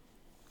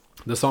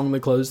song they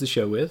closed the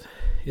show with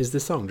is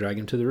this song, Drag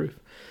Him to the Roof.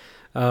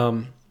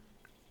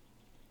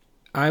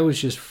 I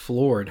was just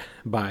floored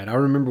by it. I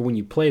remember when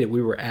you played it,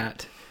 we were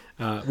at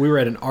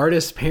an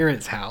artist's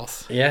parents'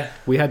 house. Yeah.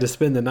 We had to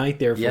spend the night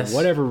there for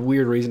whatever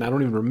weird reason. I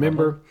don't even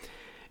remember.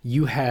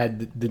 You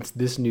had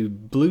this new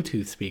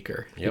Bluetooth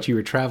speaker that you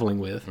were traveling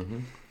with. Mm-hmm.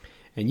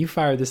 And you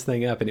fired this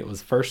thing up, and it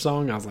was first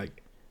song. I was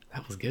like,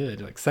 that was good.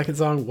 Like, second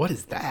song, what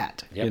is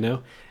that?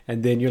 Yep.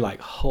 And then you're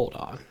like, hold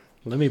on,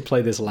 let me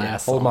play this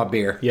last song. Hold my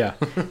beer. Yeah.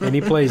 And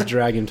he plays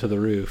Drag Him to the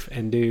Roof.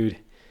 And dude,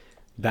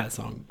 that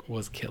song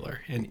was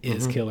killer and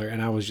is killer.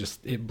 And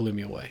it blew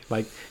me away.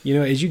 Like,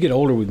 as you get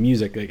older with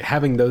music, like,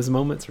 having those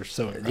moments are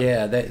so incredible.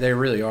 Yeah, they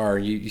really are.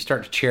 You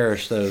start to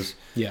cherish those.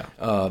 Yeah.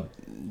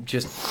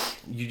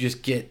 You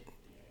just get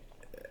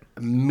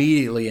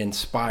immediately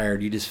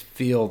inspired. You just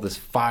feel this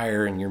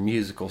fire in your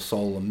musical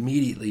soul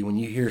immediately when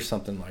you hear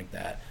something like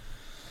that.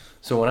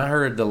 So when I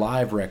heard the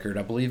live record,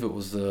 I believe it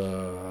was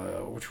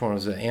which one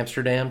was it?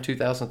 Amsterdam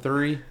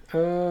 2003?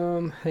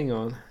 Hang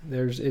on.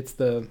 It's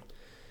the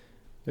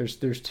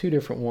There's two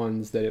different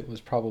ones that it was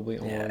probably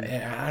on.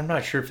 Yeah, I'm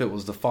not sure if it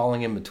was the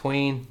Falling in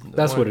Between.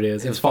 That's what it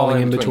is. It's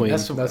Falling in Between.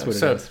 That's what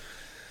it is.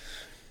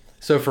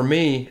 So for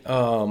me,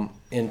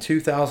 in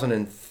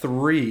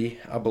 2003,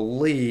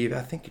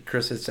 I think,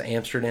 Chris, it's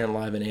Amsterdam,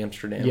 Live in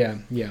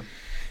Amsterdam. Yeah.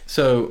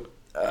 So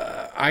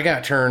I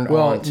got turned on.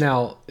 Well,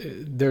 now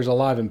there's a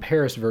Live in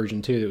Paris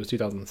version too. That was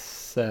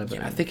 2007.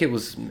 Yeah, I think it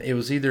was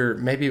either,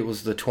 maybe it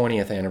was the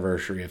 20th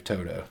anniversary of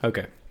Toto.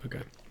 Okay.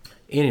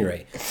 Any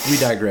rate, we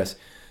digress.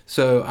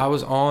 So I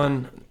was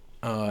on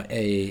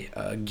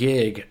a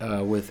gig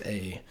with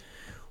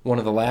one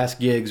of the last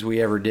gigs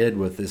we ever did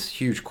with this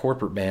huge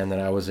corporate band that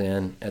I was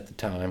in at the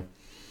time.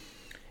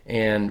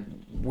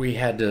 And we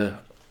had to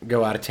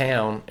go out of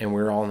town, and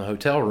we were all in the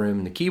hotel room,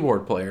 and the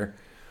keyboard player,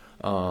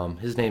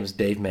 his name is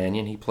Dave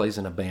Mannion. He plays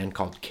in a band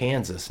called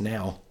Kansas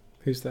now.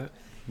 Who's that?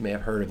 You may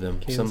have heard of them.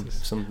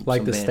 Kansas. Some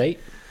like the band. state?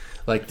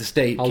 Like the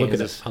state, I'll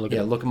Kansas. look it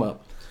up. Look him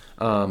up.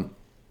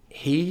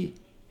 He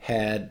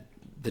had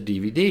the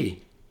DVD,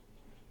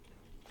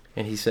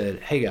 and he said,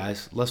 "Hey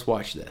guys, let's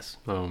watch this."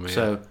 Oh man!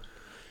 So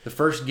the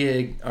first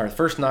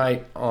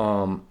night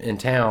in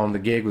town, the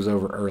gig was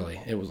over early.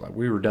 It was like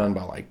we were done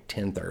by like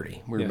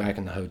 10:30. We were back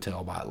in the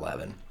hotel by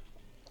 11.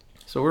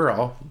 So we were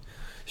all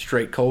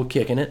straight cold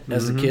kicking it,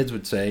 as the kids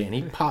would say, and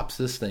he pops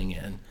this thing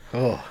in.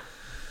 Oh,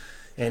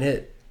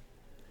 and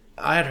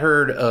I had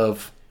heard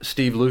of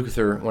Steve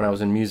Lukather when I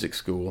was in music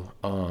school.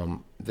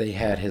 They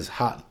had his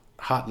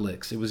Hot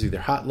Licks. It was either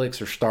Hot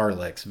Licks or Star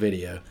Licks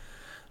video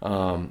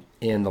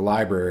in the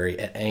library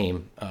at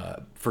AIM.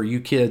 For you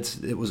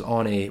kids, it was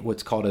on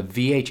what's called a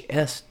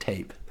VHS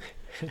tape.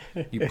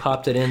 You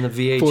popped it in the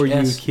VHS. For you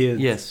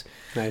kids. Yes.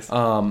 Nice.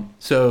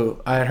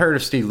 So I had heard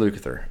of Steve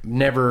Lukather.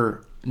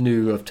 Never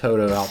knew of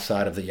Toto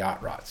outside of the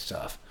Yacht Rock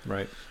stuff.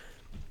 Right.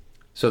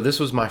 So this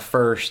was my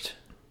first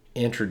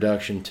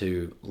introduction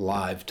to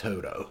live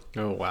Toto.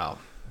 Oh, wow.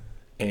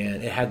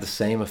 And it had the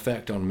same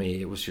effect on me.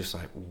 It was just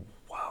like,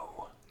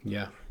 whoa.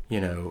 Yeah. You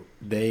know,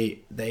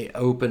 they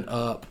open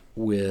up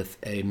with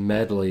a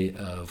medley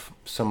of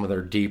some of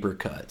their deeper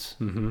cuts.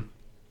 Mm-hmm.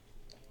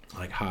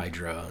 Like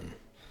Hydra and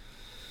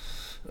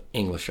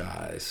English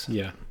Eyes.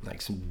 Yeah.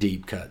 Like some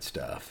deep cut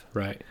stuff.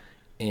 Right.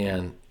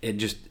 And it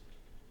just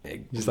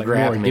like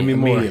grabbed more. me Give me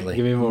more. immediately.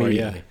 Give me more.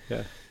 Immediately.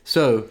 Yeah.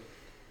 So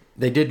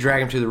they did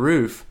Drag 'Em to the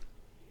Roof,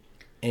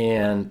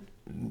 and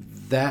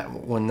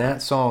when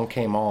that song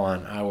came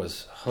on, I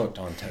was hooked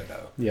on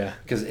Toto. Yeah.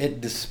 Because it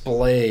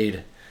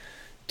displayed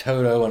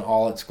Toto in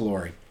all its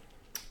glory.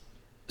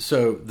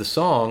 So the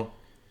song,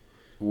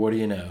 what do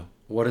you know?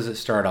 What does it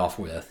start off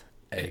with?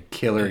 A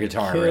killer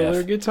guitar riff.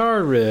 Killer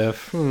guitar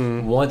riff.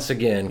 Once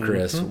again,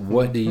 Chris,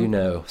 what do you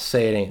know?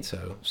 Say it ain't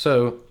so.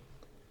 So,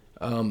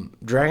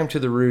 Drag 'Em to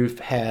the Roof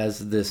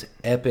has this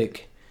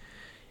epic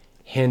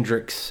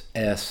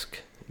Hendrix-esque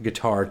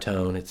guitar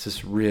tone. It's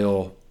this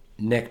real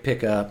neck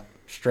pickup,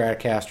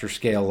 Stratocaster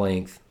scale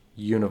length,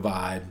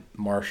 Univibe,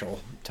 Marshall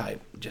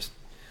type, just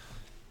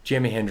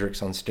Jimi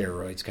Hendrix on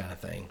steroids kind of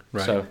thing.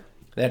 Right. So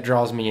that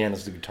draws me in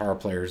as the guitar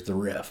player, is the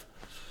riff.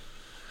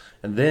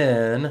 And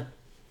then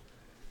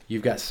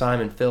you've got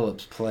Simon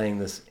Phillips playing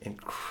this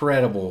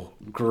incredible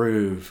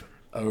groove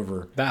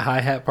over that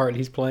hi-hat part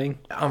he's playing.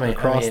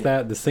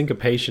 That, the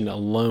syncopation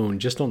alone,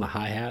 just on the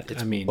hi-hat.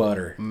 It's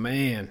butter.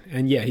 Man.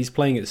 And yeah, he's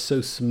playing it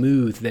so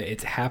smooth that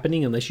it's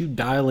happening unless you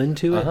dial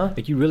into it.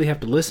 Like you really have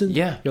to listen.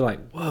 Yeah. You're like,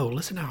 whoa,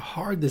 listen how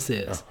hard this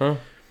is.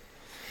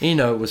 You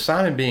know, with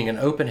Simon being an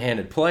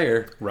open-handed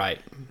player. Right.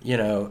 You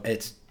know,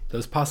 it's...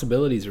 Those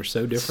possibilities are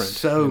so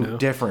different.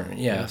 Different,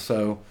 yeah.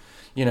 So,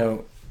 you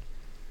know,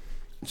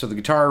 so the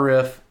guitar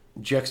riff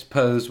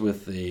juxtaposed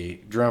with the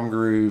drum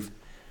groove,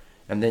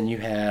 and then you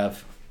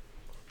have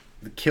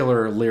the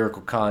killer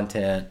lyrical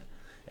content,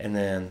 and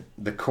then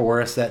the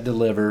chorus that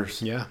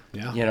delivers. Yeah.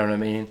 You know what I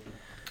mean?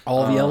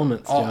 All the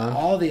elements, John.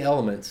 All the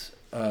elements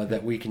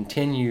that we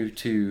continue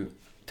to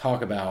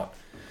talk about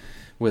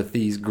with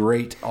these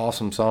great,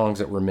 awesome songs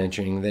that we're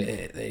mentioning.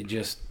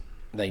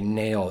 They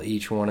nail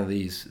each one of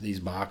these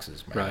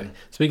boxes, man. Right.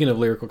 Speaking of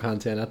lyrical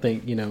content, I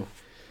think, you know,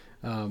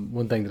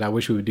 one thing that I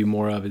wish we would do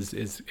more of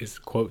is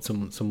quote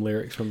some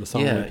lyrics from the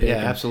song.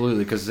 Yeah,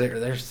 absolutely. Because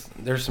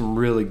there's some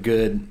really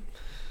good,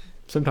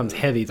 sometimes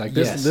heavy. Like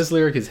this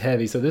lyric is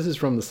heavy. So this is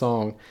from the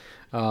song,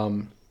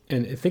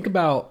 and think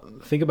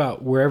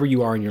about wherever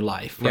you are in your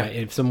life, right?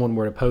 If someone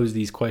were to pose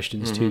these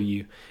questions to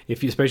you,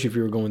 especially if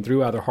you were going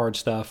through either hard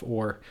stuff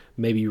or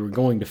maybe you were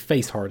going to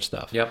face hard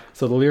stuff. Yep.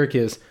 So the lyric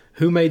is,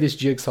 "Who made this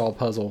jigsaw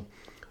puzzle?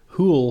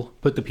 Who'll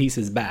put the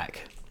pieces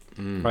back?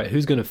 Right?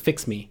 Who's going to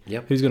fix me?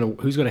 Yep. Who's going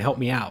to help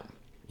me out?"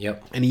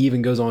 Yep. And he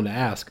even goes on to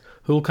ask,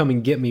 "Who'll come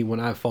and get me when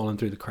I've fallen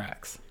through the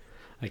cracks?"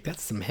 Like,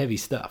 that's some heavy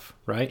stuff,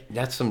 right?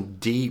 That's some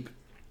deep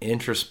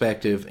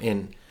introspective,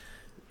 and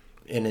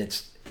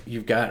it's,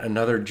 you've got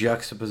another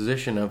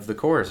juxtaposition of the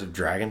chorus of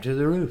 "Drag 'Em to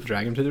the Roof."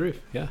 Drag him to the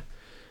roof. Yeah.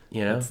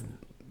 You know,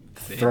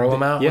 throw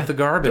them out with the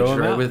garbage,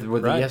 right? With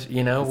right. the yes,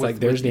 you know, it's like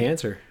there's the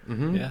answer.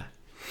 Yeah.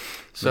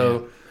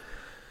 So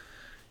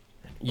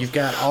you've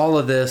got all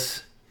of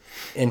this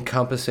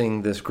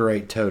encompassing this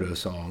great Toto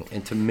song,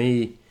 and to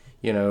me,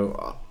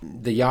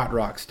 the yacht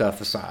rock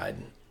stuff aside,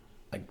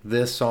 like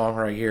this song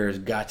right here has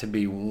got to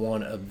be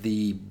one of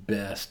the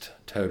best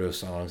Toto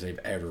songs they've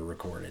ever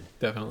recorded.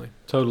 Definitely.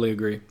 Totally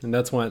agree. And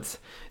that's why it's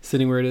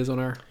sitting where it is on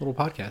our little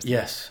podcast.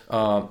 Yes.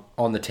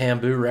 On the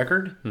Tamboo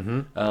record,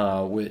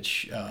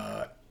 which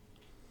a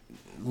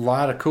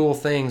lot of cool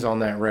things on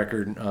that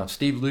record.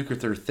 Steve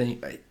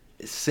Lukather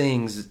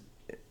sings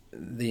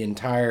the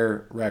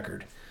entire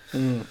record.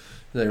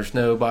 There's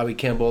no Bobby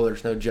Kimball.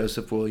 There's no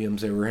Joseph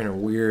Williams. They were in a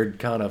weird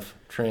kind of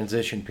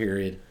transition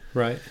period.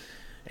 Right.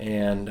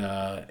 And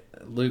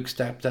Luke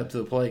stepped up to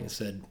the plate and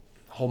said,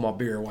 "Hold my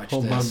beer, watch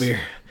Hold this." my beer.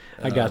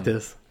 I got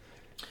this.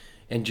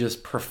 And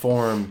just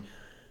performed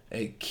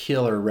a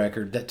killer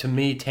record. That to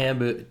me,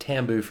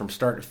 Tamboo from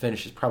start to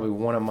finish is probably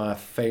one of my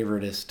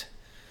favoritist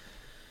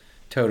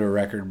Toto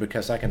record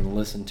because I can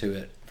listen to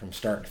it from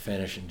start to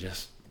finish and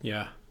just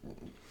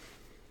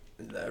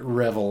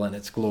revel in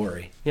its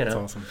glory. That's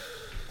awesome.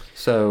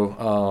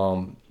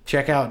 So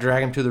check out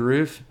Drag 'Em to the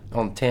Roof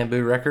on the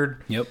Tamboo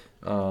record. Yep.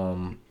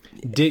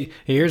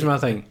 Here's my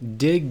thing.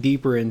 Dig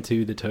deeper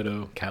into the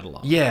Toto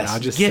catalog. Yes. I'll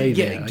just say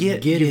that.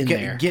 Get in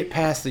there. Get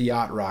past the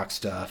yacht rock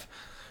stuff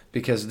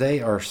because they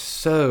are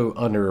so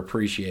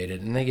underappreciated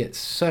and they get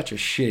such a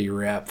shitty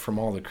rap from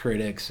all the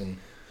critics. And,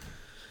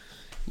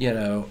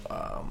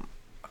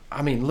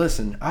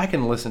 listen, I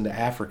can listen to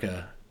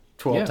Africa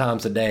 12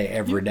 times a day,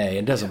 every day.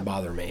 It doesn't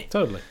bother me.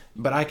 Totally.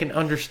 But I can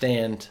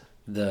understand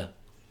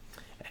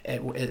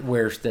it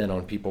wears thin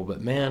on people, but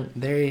man,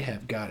 they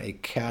have got a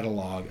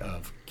catalog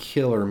of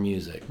killer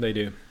music. They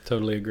do.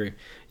 Totally agree.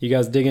 You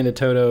guys dig into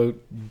Toto,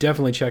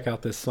 definitely check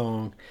out this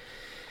song.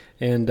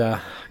 And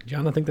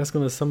John, I think that's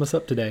going to sum us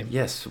up today.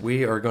 Yes,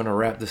 we are going to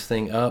wrap this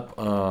thing up.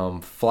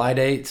 Fly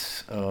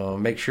dates,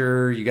 make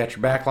sure you got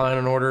your backline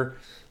in order,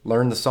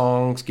 learn the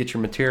songs, get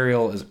your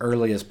material as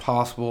early as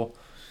possible.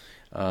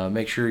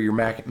 Make sure you're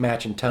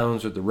matching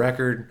tones with the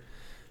record.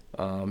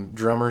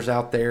 Drummers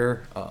out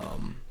there,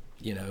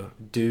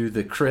 do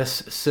the Chris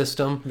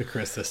system. The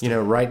Chris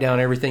system. Write down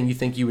everything you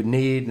think you would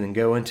need and then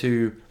go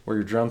into where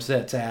your drum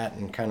set's at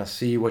and kind of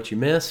see what you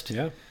missed.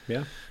 Yeah.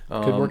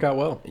 Could work out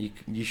well.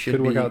 You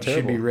should be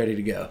ready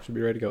to go. Should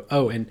be ready to go.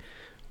 Oh, and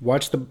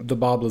watch the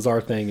Bob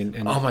Lazar thing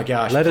and oh my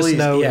gosh, let please, us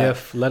know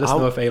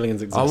if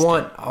aliens exist. I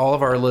want all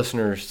of our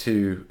listeners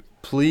to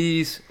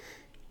please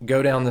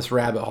go down this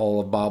rabbit hole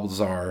of Bob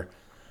Lazar.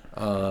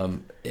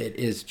 It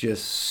is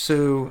just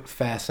so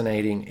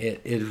fascinating.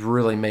 It is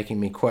really making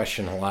me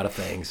question a lot of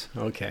things.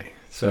 Okay,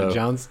 so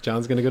John's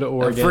going to go to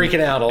Oregon. I'm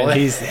freaking out.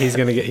 He's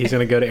going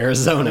to go to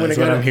Arizona. That's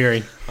what I'm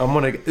hearing. I'm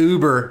going to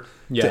Uber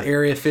to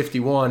Area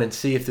 51 and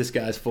see if this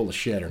guy's full of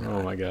shit or not.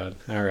 Oh my God!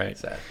 All right,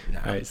 all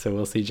right. So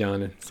we'll see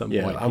John at some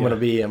point. I'm going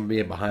to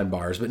be behind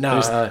bars, but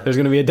no, there's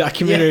going to be a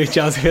documentary.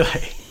 John's going to be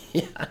like.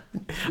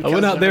 I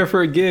went out there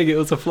for a gig. It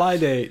was a fly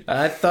date.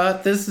 I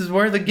thought this is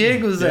where the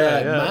gig was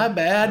at. Yeah. My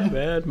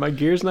bad. My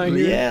gear's not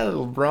here. Yeah,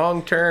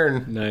 wrong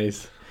turn.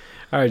 Nice.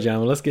 All right, John.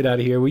 Well, let's get out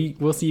of here.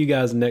 We'll see you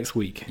guys next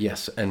week.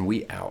 Yes, and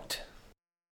we out.